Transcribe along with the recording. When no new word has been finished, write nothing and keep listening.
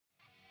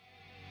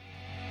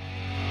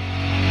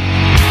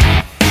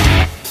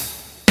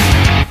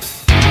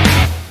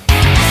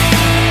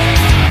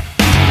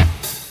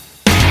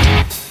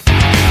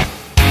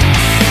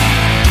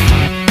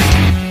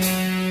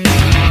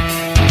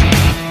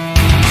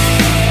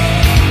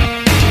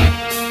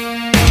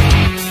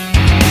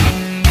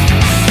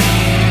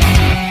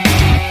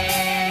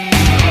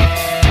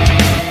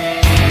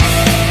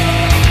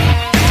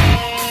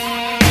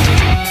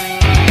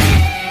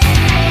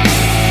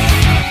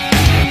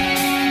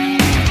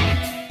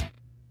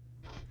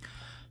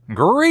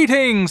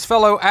Greetings,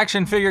 fellow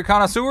action figure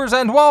connoisseurs,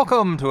 and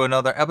welcome to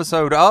another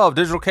episode of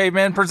Digital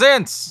Caveman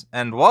Presents,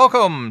 and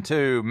welcome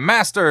to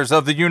Masters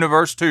of the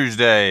Universe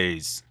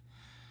Tuesdays.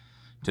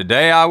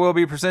 Today I will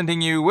be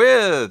presenting you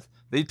with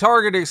the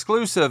Target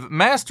exclusive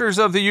Masters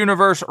of the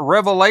Universe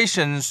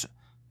Revelations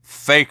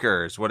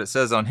Fakers, what it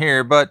says on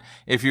here, but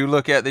if you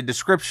look at the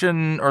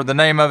description or the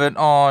name of it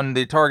on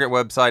the Target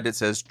website, it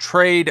says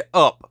Trade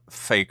Up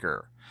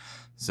Faker.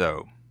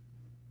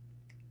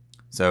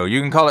 So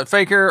you can call it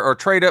Faker or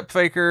Trade Up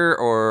Faker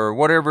or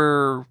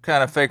whatever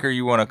kind of Faker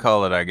you want to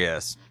call it, I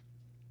guess.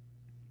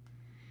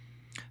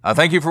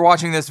 Thank you for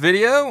watching this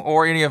video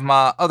or any of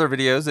my other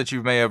videos that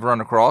you may have run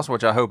across,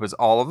 which I hope is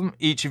all of them.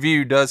 Each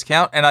view does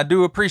count, and I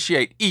do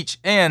appreciate each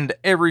and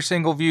every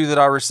single view that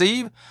I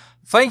receive.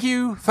 Thank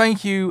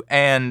you,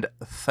 and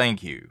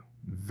thank you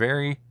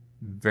very,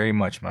 very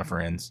much, my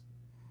friends.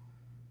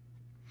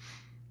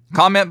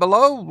 Comment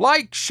below,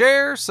 like,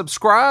 share,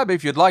 subscribe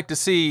if you'd like to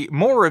see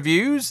more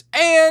reviews,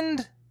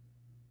 and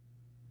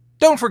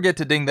don't forget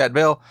to ding that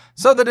bell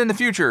so that in the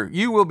future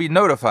you will be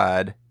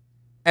notified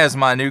as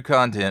my new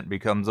content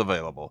becomes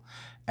available.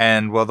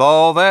 And with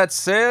all that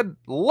said,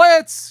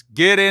 let's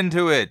get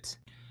into it.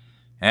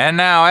 And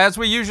now, as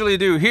we usually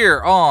do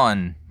here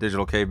on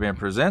Digital Caveman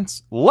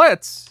Presents,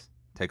 let's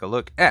take a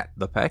look at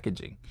the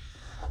packaging.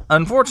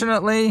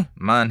 Unfortunately,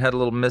 mine had a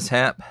little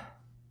mishap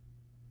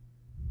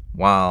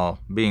while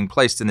being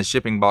placed in the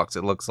shipping box,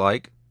 it looks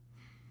like.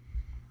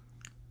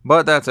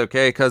 But that's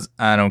okay, because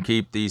I don't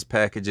keep these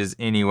packages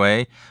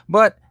anyway.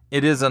 But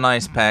it is a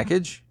nice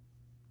package.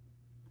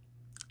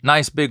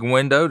 Nice big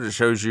window that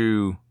shows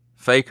you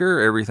Faker,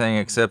 everything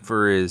except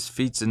for his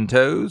feet and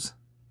toes.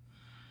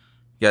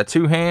 Got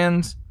two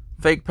hands,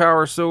 fake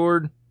power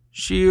sword,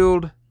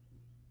 shield,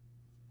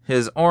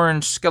 his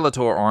orange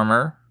Skeletor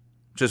armor,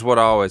 which is what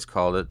I always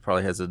called it.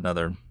 Probably has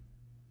another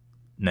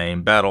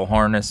name, battle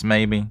harness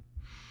maybe.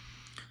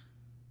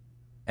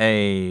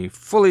 A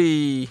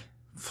fully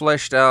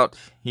fleshed out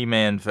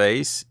He-Man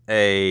face,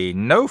 a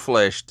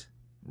no-fleshed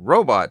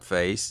robot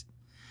face,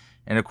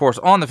 and of course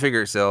on the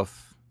figure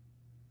itself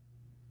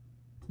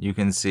you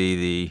can see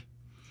the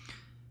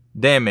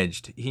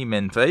damaged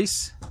He-Man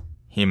face.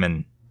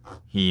 He-Man.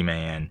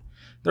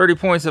 30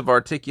 points of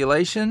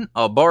articulation,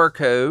 a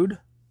barcode,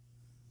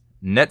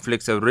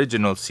 Netflix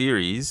original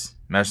series,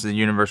 Masters of the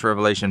Universe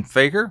Revelation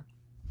Faker.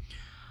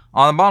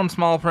 On the bottom,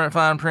 small print,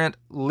 fine print,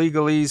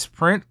 legalese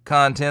print,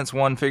 contents,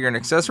 one figure and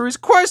accessories,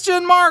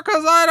 question mark,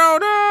 because I don't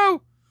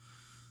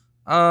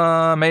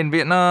know. Made in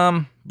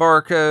Vietnam,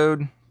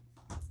 barcode.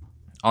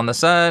 On the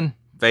side,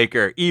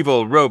 Faker,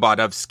 evil robot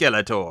of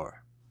Skeletor.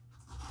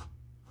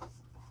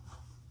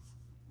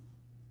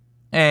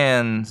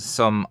 And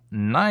some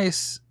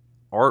nice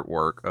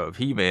artwork of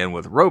He-Man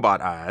with robot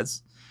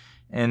eyes.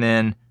 And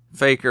then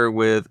Faker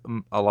with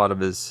a lot of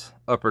his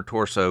upper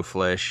torso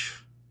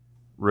flesh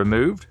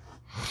removed.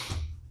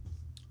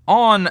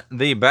 On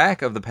the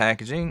back of the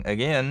packaging,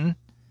 again,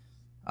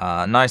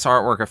 nice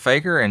artwork of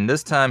Faker, and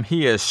this time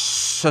he is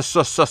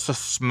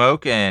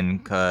smoking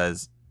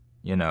because,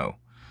 you know,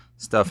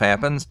 stuff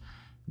happens.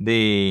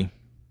 The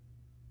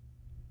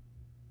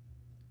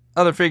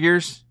other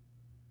figures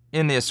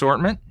in the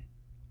assortment,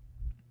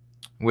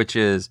 which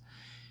is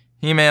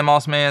He-Man,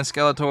 Mossman,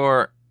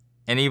 Skeletor,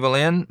 and Evil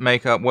N,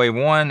 make up Wave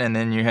 1, and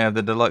then you have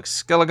the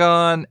Deluxe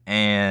Skelegon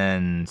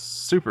and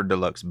Super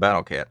Deluxe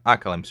Battle Cat. I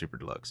call him Super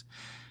Deluxe.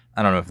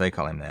 I don't know if they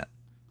call him that.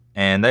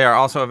 And they are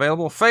also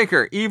available.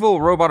 Faker,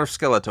 evil robot of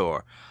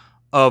Skeletor.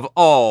 Of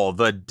all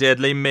the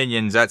deadly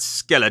minions at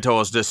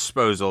Skeletor's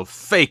disposal,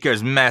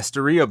 Faker's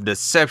mastery of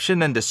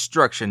deception and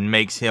destruction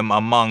makes him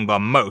among the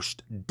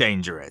most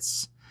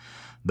dangerous.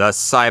 The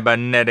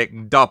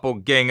cybernetic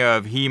doppelganger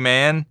of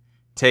He-Man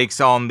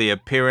takes on the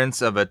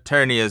appearance of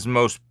Eternia's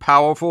most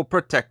powerful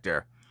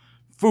protector,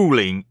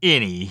 fooling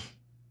many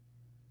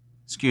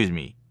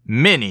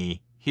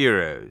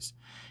heroes,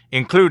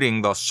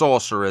 including the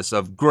sorceress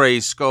of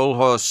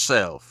Grayskull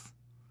herself.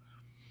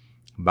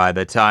 By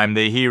the time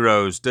the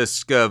heroes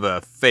discover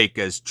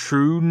Faker's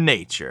true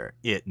nature,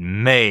 it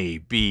may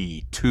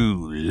be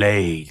too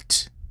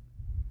late.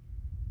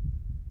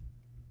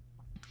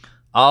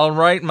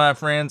 Alright, my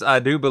friends, I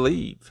do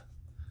believe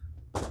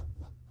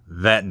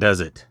that does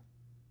it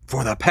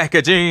for the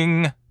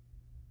packaging.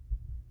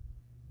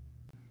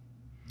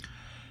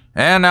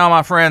 And now,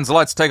 my friends,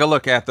 let's take a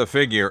look at the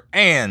figure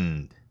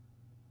and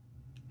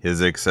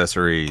his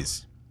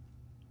accessories.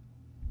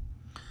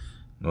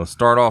 We'll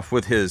start off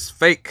with his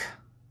fake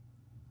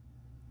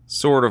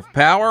Sword of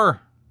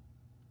Power.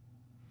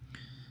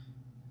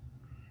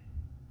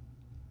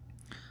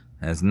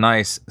 Has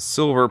nice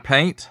silver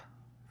paint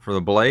for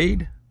the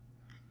blade.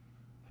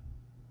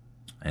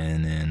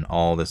 And then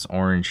all this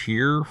orange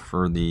here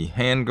for the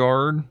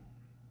handguard.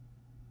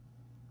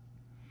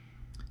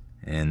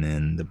 And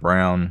then the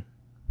brown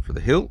for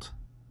the hilt.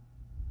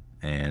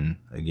 And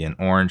again,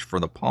 orange for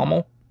the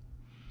pommel.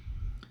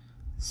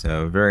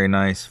 So very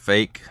nice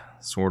fake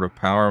Sword of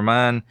Power.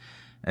 Mine,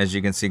 as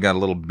you can see, got a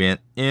little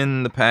bent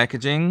in the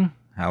packaging.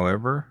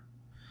 However,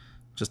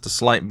 Just a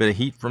slight bit of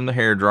heat from the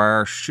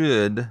hairdryer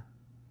should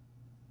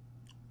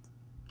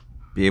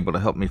be able to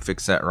help me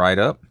fix that right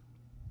up.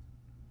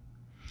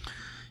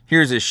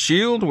 Here's his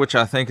shield, which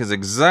I think is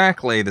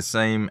exactly the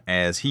same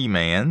as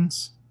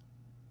He-Man's.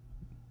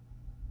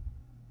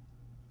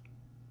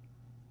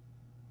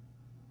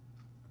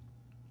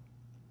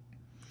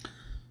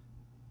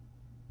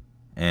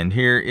 And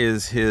here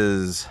is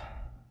his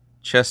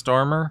chest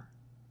armor,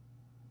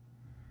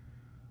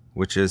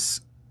 which is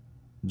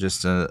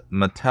just a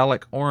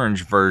metallic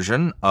orange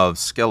version of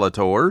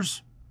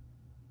Skeletor's.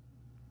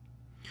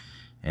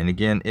 And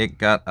again, it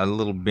got a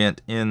little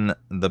bent in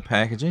the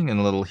packaging and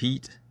a little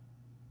heat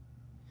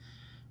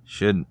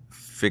should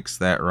fix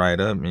that right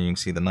up. And you can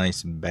see the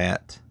nice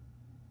bat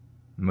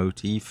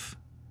motif.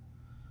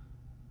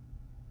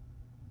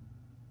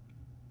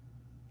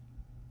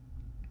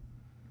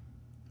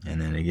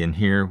 And then again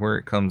here where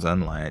it comes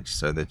unlatched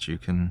so that you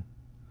can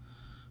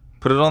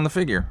put it on the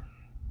figure.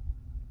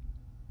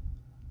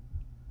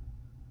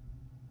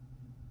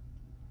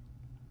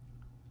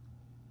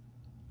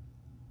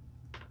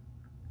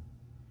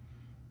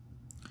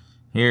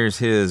 Here's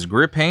his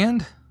grip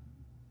hand,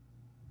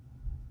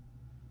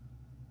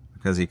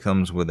 because he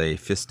comes with a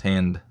fist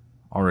hand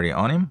already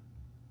on him.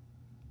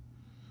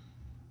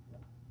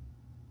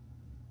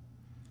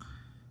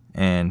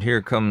 And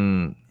here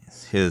comes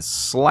his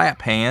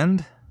slap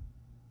hand,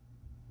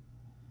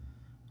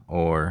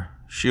 or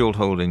shield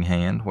holding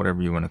hand,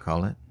 whatever you want to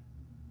call it,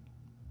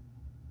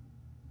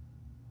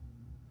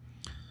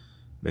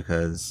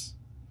 because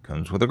it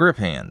comes with a grip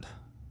hand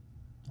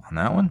on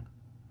that one.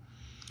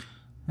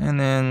 And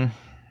then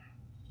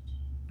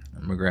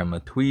I'm gonna grab my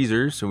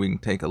tweezers so we can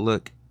take a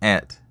look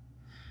at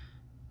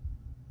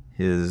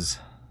his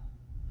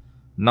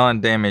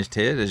non-damaged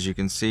head. As you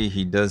can see,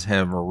 he does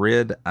have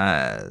red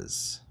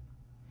eyes.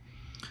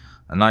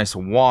 A nice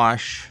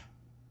wash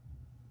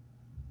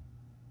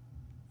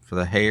for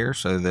the hair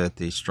so that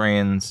the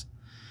strands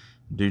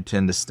do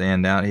tend to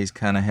stand out. He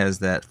kind of has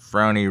that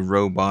frowny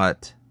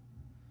robot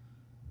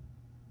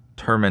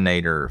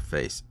Terminator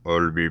face.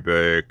 I'll be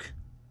back.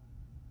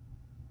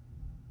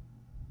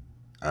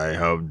 I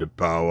have the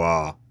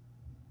power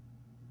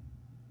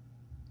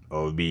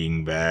of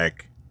being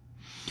back.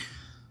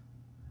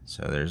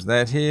 So there's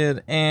that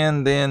head,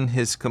 and then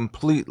his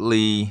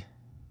completely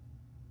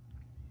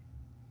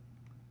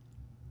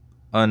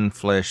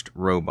unfleshed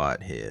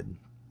robot head,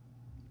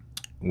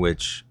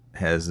 which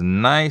has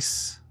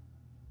nice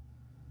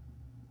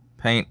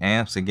paint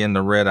apps. Again,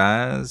 the red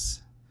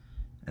eyes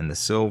and the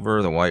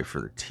silver, the white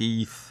for the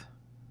teeth.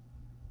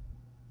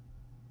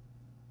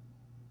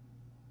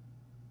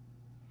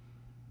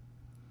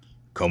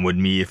 Come with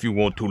me if you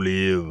want to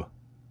live.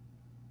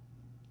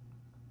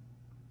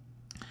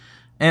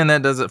 And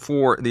that does it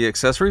for the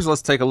accessories.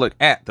 Let's take a look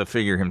at the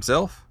figure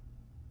himself.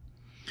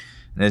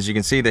 And as you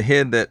can see, the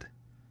head that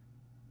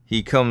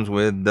he comes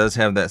with does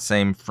have that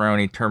same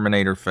frowny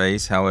Terminator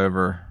face.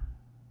 However,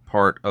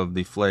 part of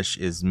the flesh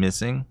is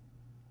missing.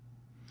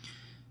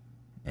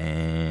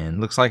 And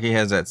looks like he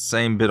has that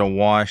same bit of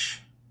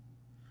wash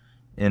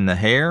in the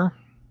hair.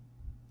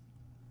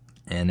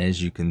 And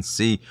as you can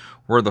see,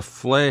 where the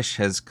flesh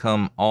has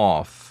come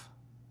off,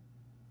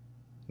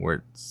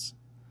 where it's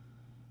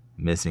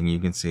missing, you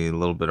can see a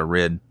little bit of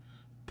red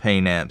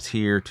paint apps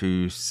here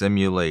to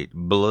simulate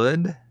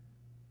blood.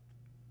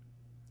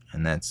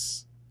 And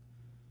that's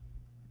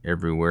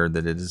everywhere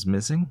that it is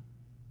missing.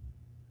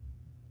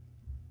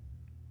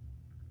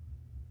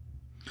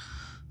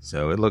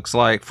 So it looks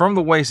like from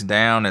the waist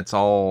down, it's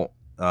all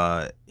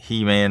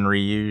He-Man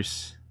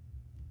reuse.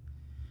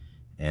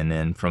 And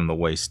then from the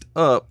waist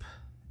up,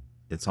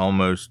 it's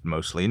almost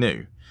mostly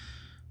new.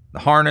 The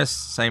harness,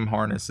 same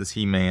harness as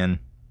He-Man.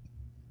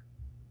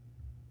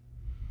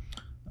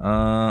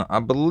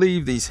 I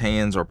believe these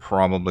hands are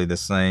probably the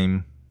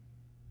same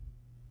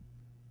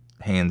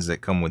hands that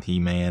come with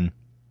He-Man.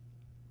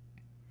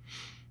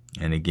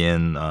 And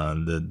again,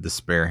 the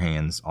spare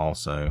hands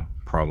also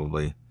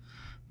probably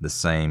the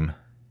same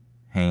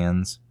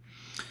hands.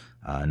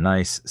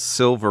 Nice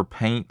silver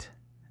paint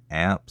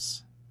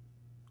apps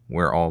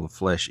where all the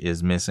flesh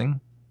is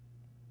missing.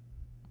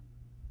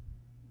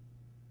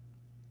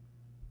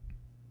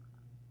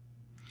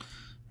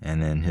 And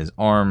then his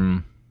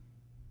arm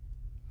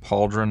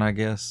pauldron, I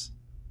guess.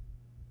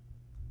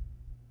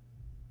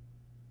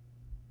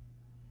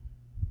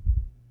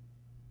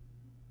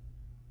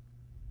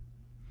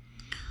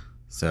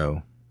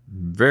 So,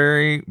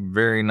 very,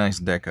 very nice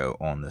deco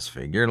on this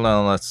figure.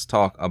 Now let's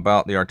talk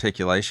about the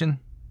articulation.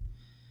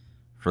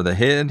 For the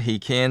head, he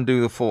can do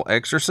the full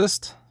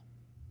Exorcist.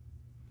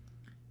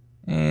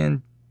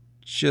 And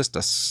just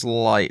a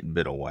slight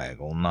bit of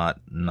waggle,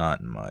 not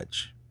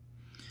much.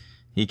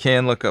 He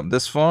can look up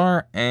this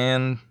far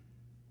and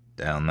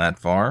down that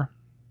far.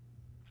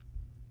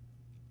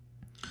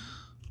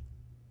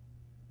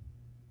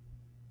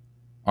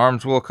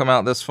 Arms will come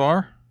out this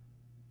far.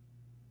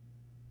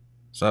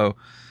 So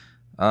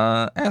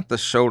at the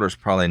shoulders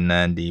probably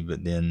 90,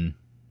 but then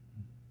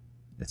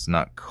it's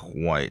not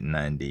quite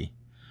 90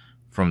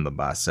 from the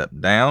bicep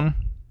down.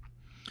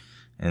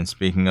 And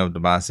speaking of the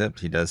bicep,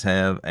 he does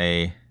have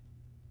a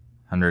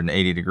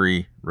 180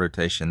 degree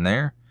rotation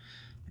there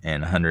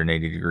and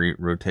 180 degree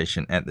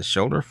rotation at the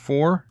shoulder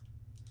for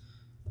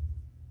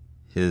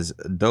his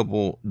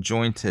double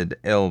jointed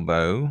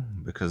elbow.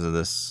 Because of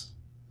this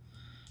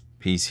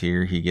piece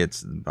here, he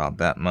gets about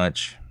that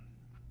much,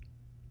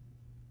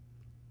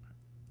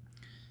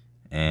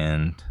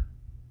 and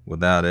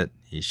without it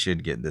he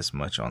should get this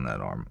much on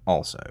that arm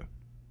also.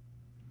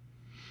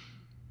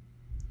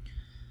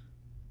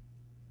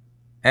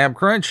 Ab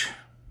crunch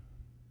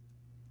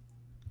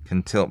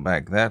can tilt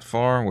back that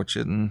far, which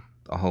isn't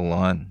a whole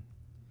lot.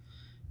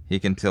 He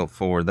can tilt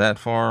forward that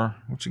far,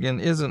 which again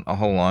isn't a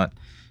whole lot.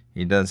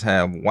 He does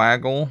have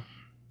waggle.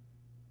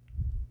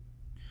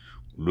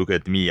 Look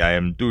at me, I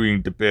am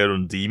doing the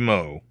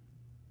demo.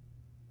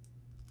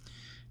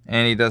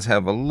 And he does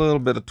have a little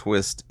bit of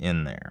twist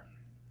in there.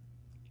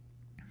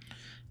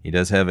 He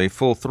does have a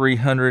full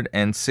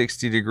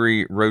 360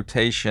 degree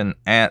rotation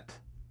at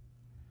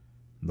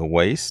the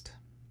waist.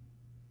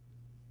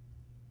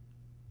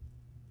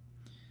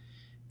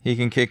 He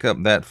can kick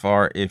up that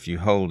far if you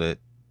hold it.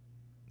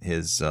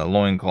 His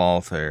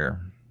loincloth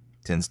there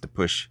tends to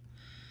push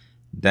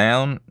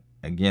down.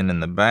 Again, in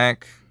the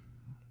back,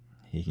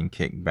 he can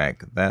kick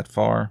back that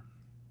far.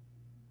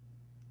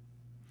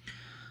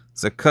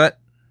 It's a cut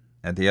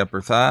at the upper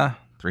thigh,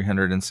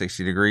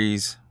 360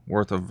 degrees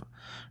worth of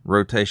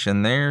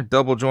rotation there.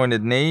 Double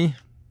jointed knee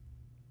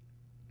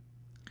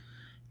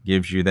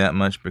gives you that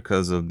much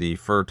because of the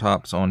fur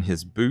tops on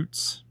his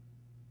boots.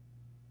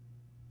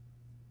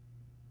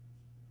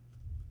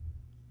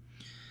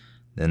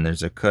 Then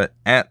there's a cut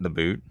at the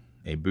boot,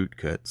 a boot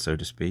cut, so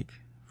to speak,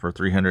 for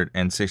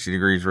 360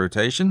 degrees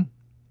rotation.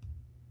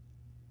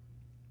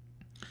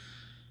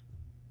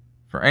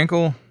 For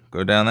ankle,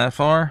 go down that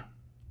far.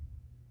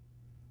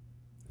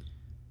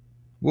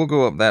 We'll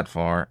go up that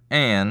far,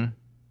 and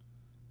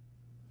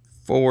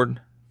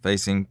forward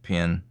facing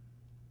pin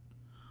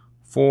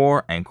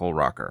for ankle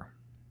rocker.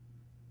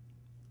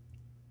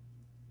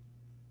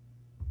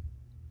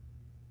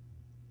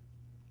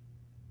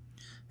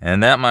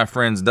 And that, my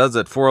friends, does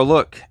it for a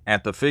look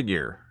at the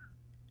figure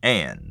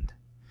and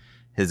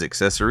his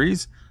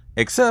accessories,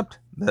 except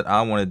that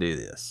I want to do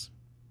this.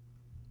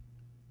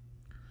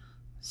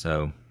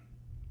 So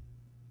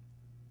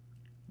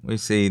we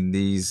see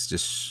these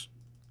just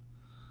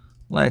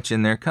latch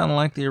in there, kind of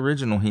like the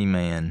original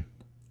He-Man.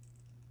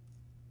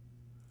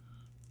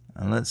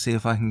 And let's see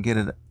if I can get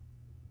it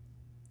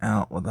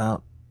out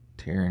without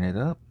tearing it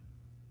up.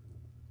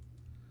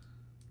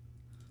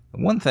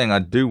 The one thing I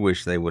do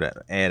wish they would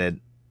have added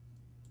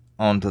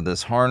onto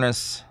this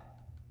harness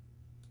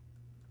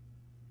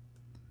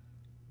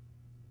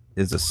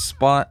is a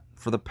spot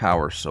for the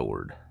power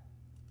sword.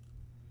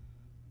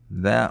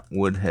 That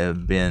would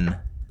have been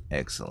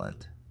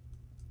excellent.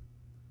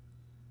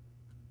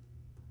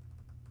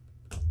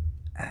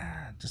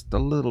 Just a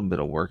little bit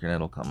of work and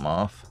it'll come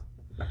off.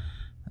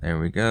 There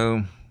we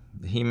go.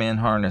 The He-Man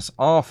harness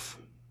off.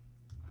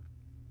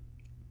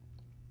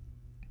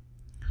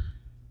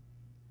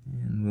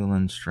 And we'll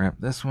unstrap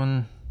this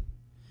one.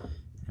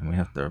 And we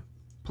have to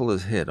pull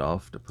his head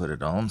off to put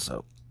it on.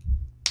 So,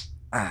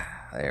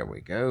 there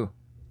we go.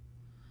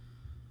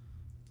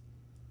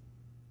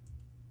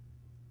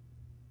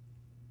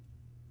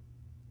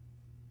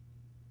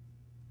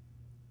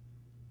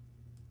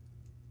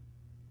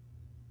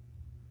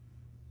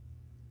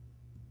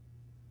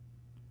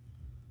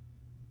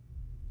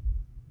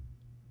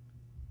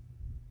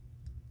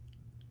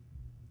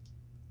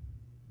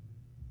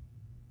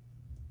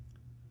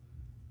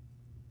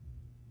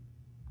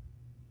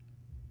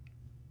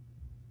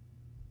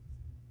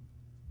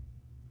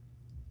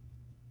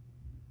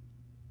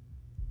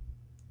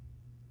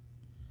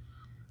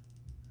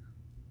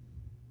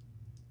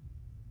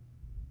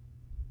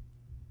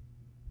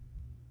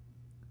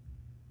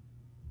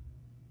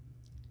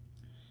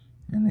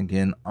 And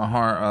again,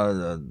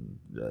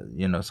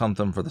 you know,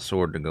 something for the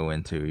sword to go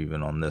into,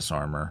 even on this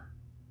armor,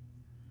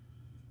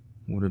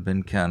 would have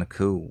been kind of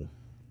cool.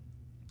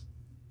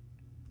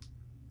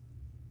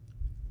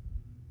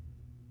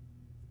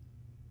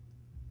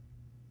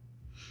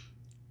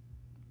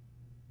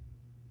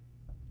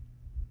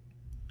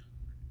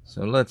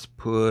 So let's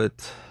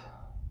put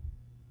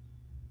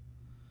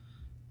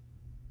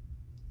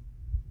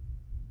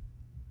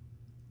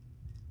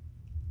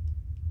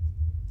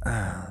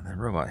the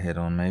robot head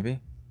on, maybe.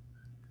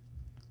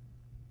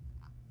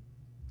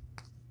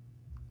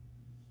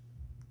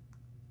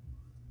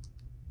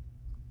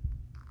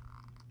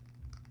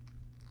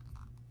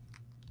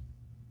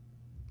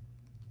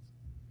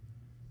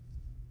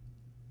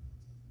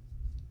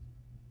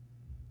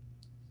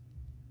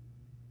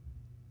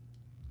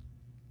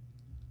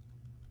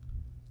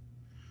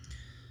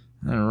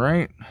 All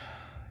right,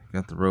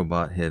 got the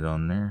robot head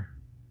on there.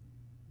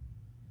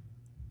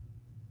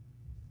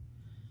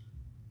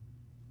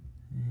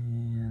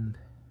 And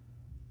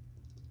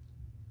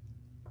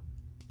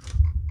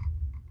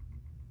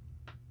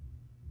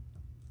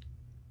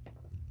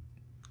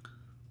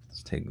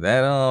let's take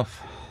that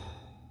off.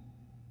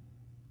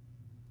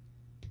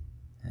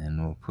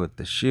 we'll put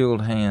the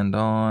shield hand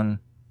on.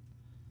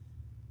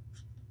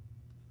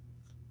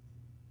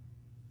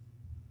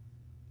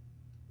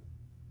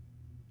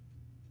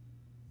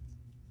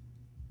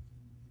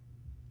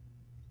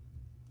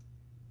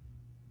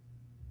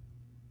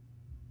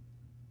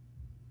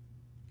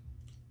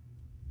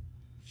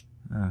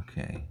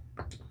 Okay,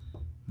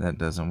 that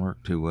doesn't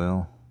work too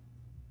well.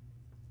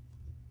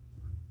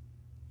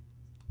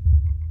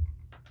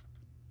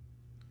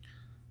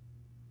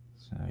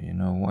 So you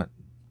know what?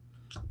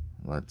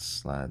 Let's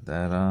slide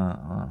that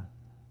on.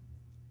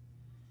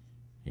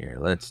 Here,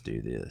 let's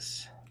do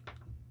this.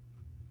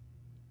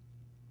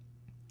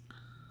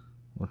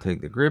 We'll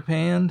take the grip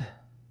hand,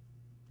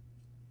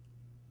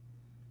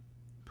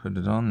 put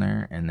it on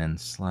there, and then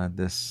slide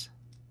this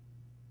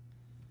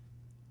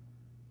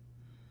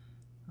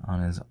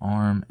on his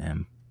arm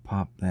and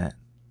pop that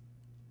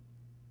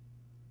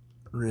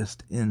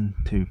wrist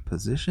into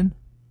position.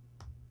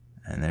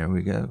 And there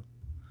we go.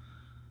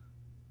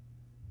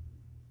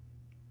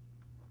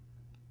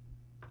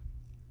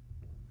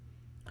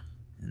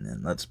 And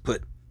then let's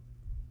put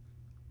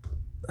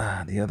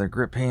the other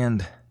grip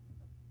hand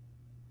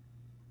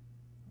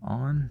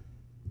on.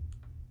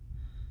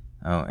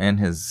 Oh, and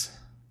his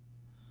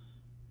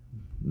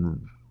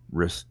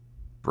wrist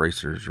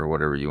bracers, or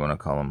whatever you want to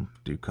call them,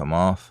 do come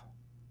off.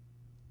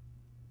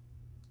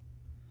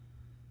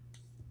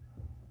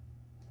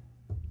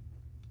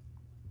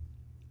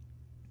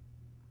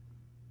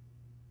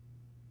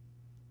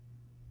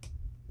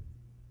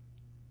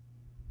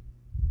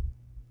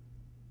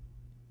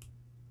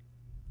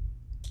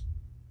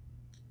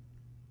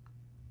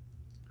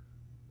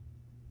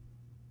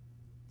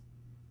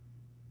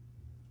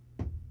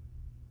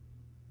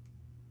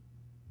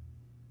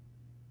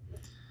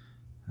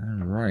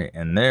 All right,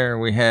 and there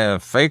we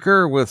have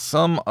Faker with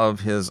some of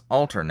his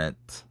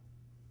alternate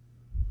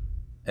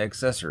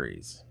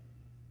accessories.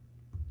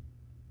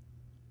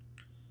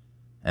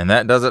 And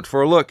that does it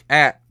for a look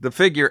at the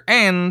figure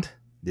and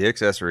the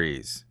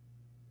accessories.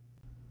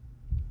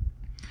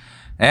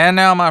 And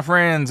now, my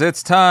friends,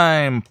 it's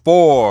time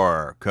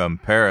for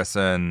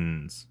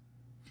comparisons.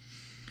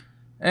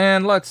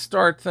 And let's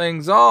start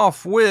things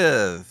off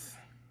with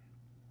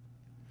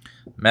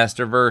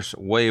Masterverse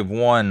Wave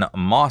 1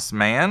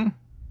 Mossman.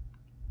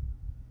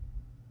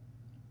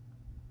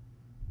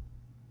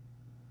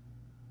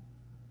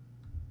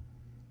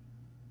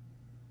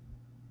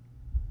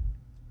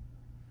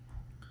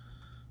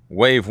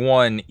 Wave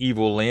 1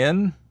 Evil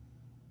Lyn.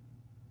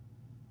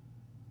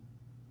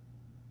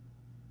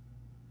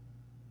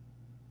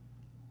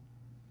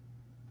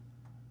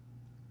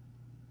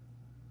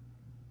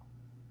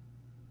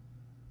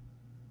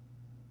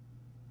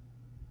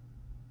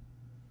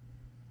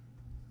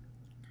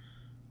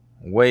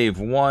 Wave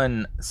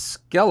 1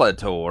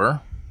 Skeletor.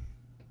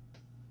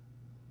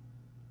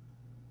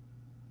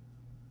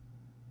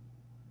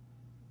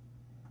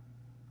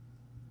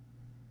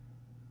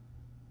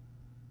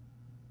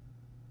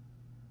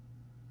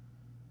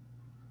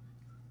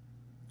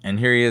 And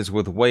here he is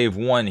with Wave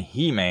 1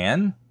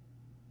 He-Man.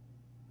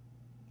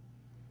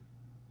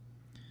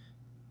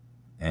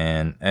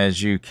 And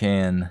as you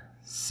can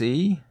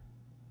see,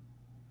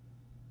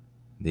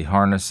 the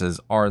harnesses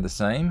are the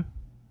same.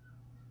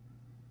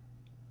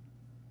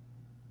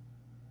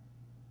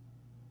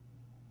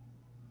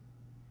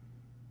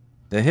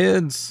 The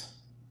heads,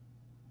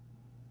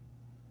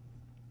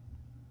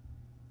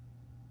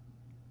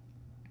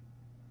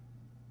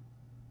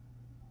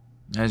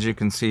 as you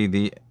can see,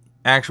 the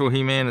actual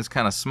He-Man is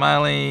kind of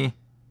smiley,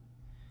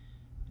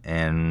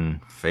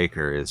 and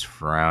Faker is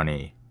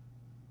frowny.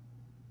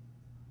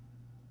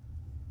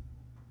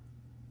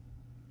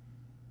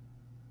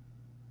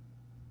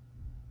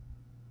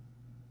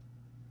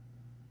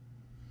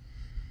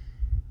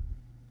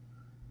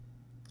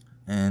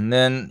 And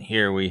then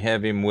here we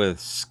have him with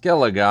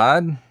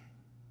Skelegod.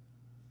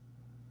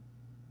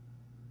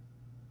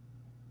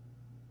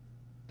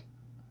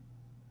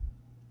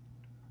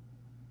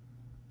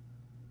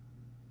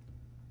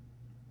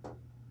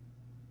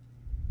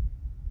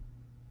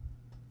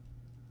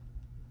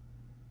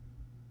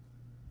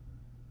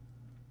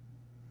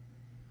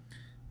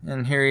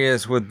 And here he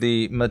is with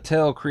the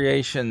Mattel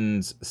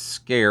Creations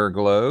Scare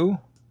Glow.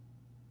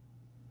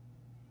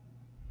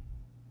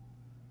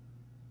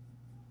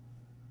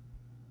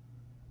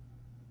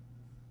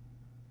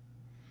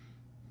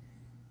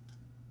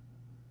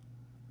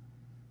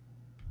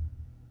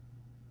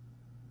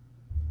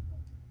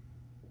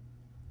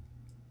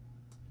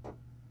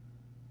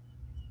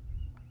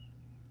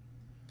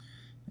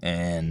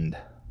 And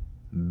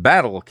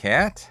Battle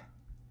Cat.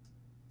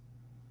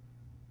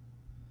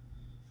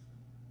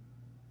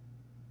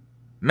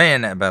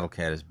 Man, that Battle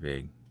Cat is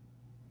big.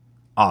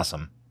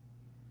 Awesome.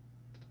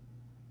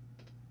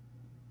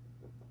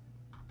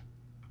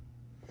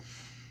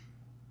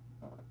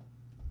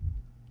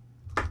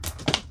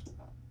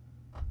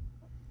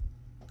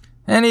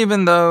 And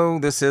even though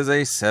this is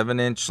a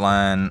 7-inch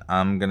line,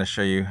 I'm going to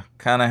show you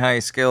kind of how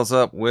he scales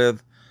up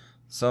with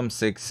some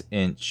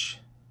 6-inch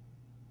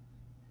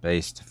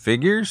based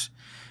figures.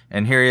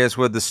 And here he is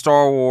with the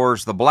Star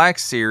Wars The Black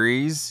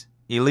Series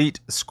Elite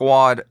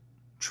Squad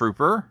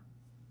Trooper.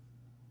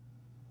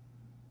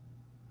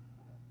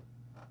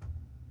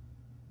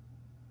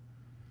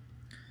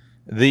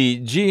 The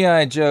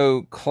G.I.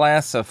 Joe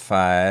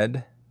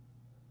Classified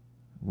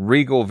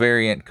Regal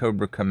Variant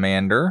Cobra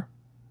Commander.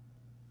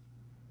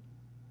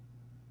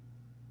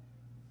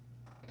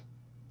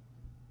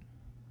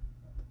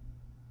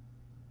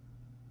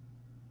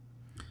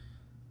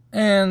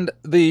 And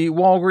the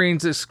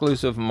Walgreens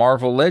exclusive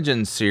Marvel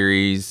Legends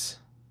series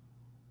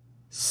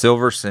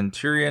Silver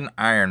Centurion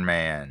Iron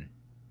Man.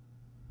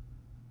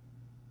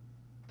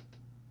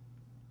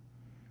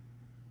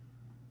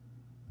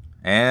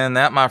 And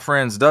that, my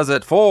friends, does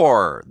it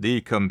for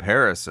the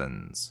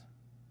comparisons.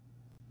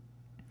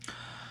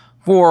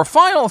 For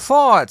final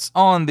thoughts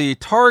on the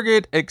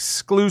Target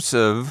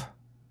exclusive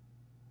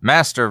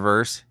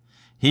Masterverse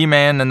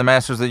He-Man and the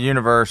Masters of the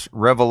Universe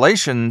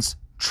Revelations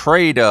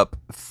trade-up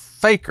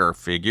Faker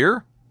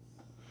figure.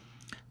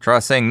 Try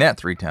saying that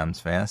 3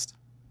 times fast.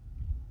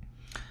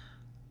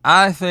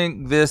 I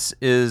think this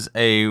is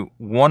a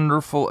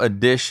wonderful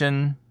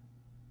addition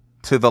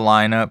to the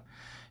lineup.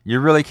 You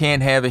really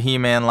can't have a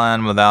He-Man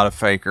line without a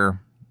Faker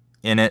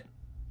in it.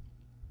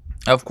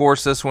 Of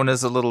course, this one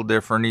is a little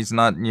different. He's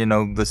not, you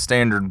know, the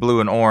standard blue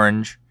and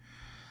orange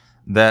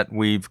that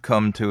we've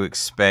come to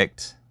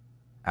expect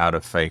out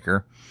of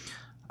Faker.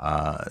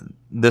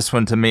 This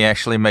one, to me,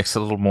 actually makes a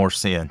little more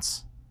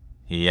sense.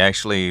 He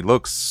actually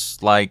looks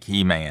like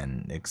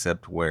He-Man,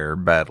 except where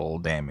battle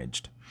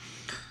damaged.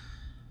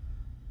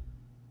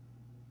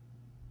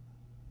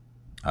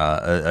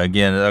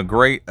 Again, a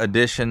great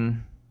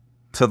addition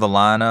to the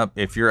lineup.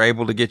 If you're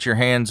able to get your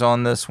hands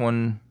on this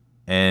one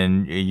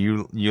and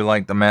you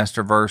like the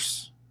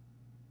Masterverse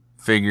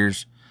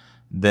figures,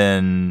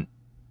 then,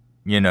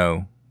 you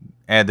know,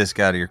 add this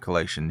guy to your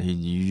collection.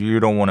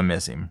 You don't want to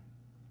miss him.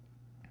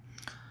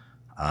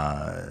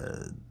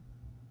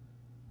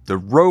 The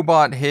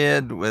robot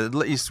head, at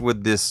least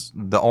with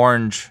the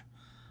orange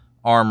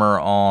armor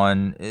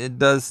on, it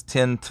does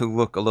tend to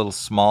look a little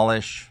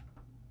smallish.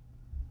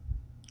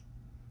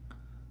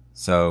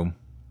 So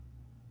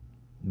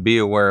be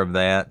aware of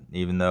that,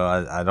 even though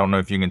I don't know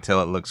if you can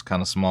tell it looks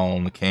kind of small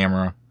on the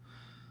camera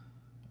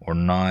or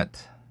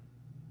not.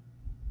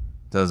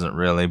 Doesn't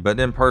really, but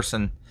in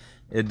person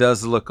it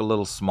does look a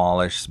little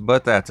smallish,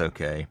 but that's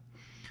okay.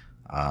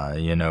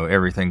 You know,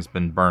 everything's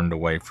been burned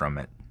away from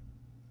it.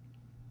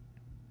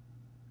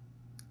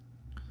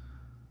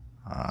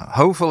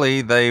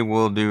 Hopefully they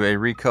will do a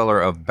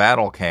recolor of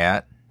Battle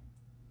Cat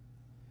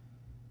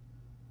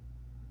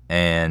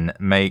and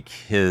make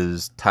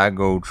his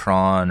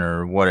Tygotron,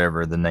 or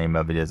whatever the name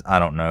of it is. I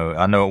don't know.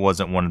 I know it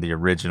wasn't one of the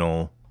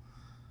original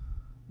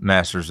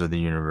Masters of the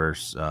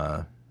Universe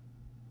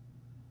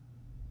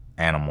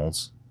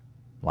animals,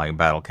 like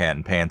Battle Cat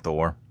and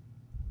Panther,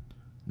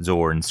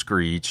 Zor and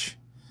Screech.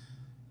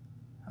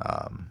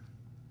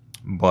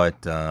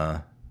 But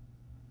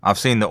I've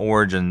seen the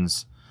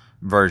Origins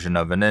version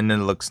of it, and it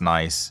looks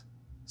nice.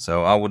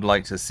 So I would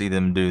like to see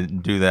them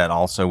do that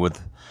also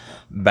with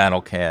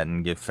Battle Cat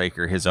and give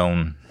Faker his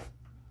own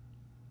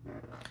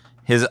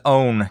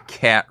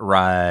cat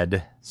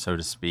ride, so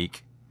to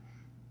speak.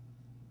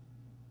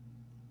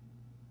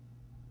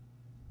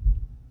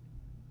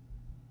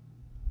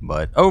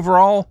 But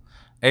overall,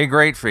 a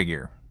great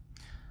figure.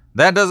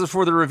 That does it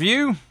for the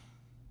review.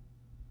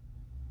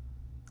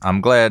 I'm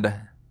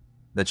glad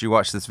that you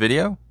watched this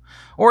video,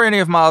 or any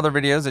of my other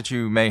videos that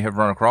you may have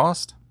run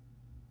across.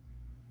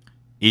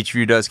 Each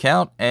view does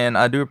count, and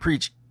I do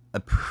appreciate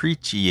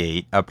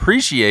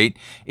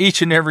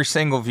each and every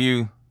single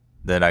view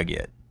that I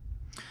get.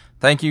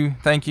 Thank you,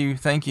 thank you,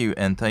 thank you,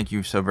 and thank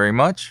you so very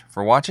much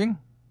for watching.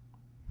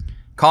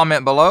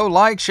 Comment below,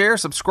 like, share,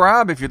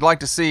 subscribe if you'd like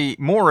to see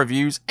more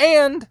reviews,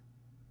 and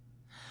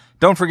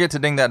don't forget to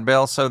ding that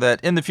bell so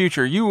that in the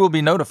future you will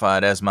be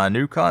notified as my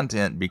new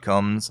content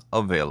becomes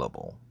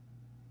available.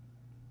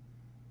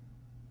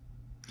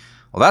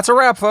 Well, that's a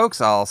wrap, folks.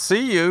 I'll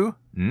see you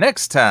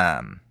next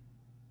time.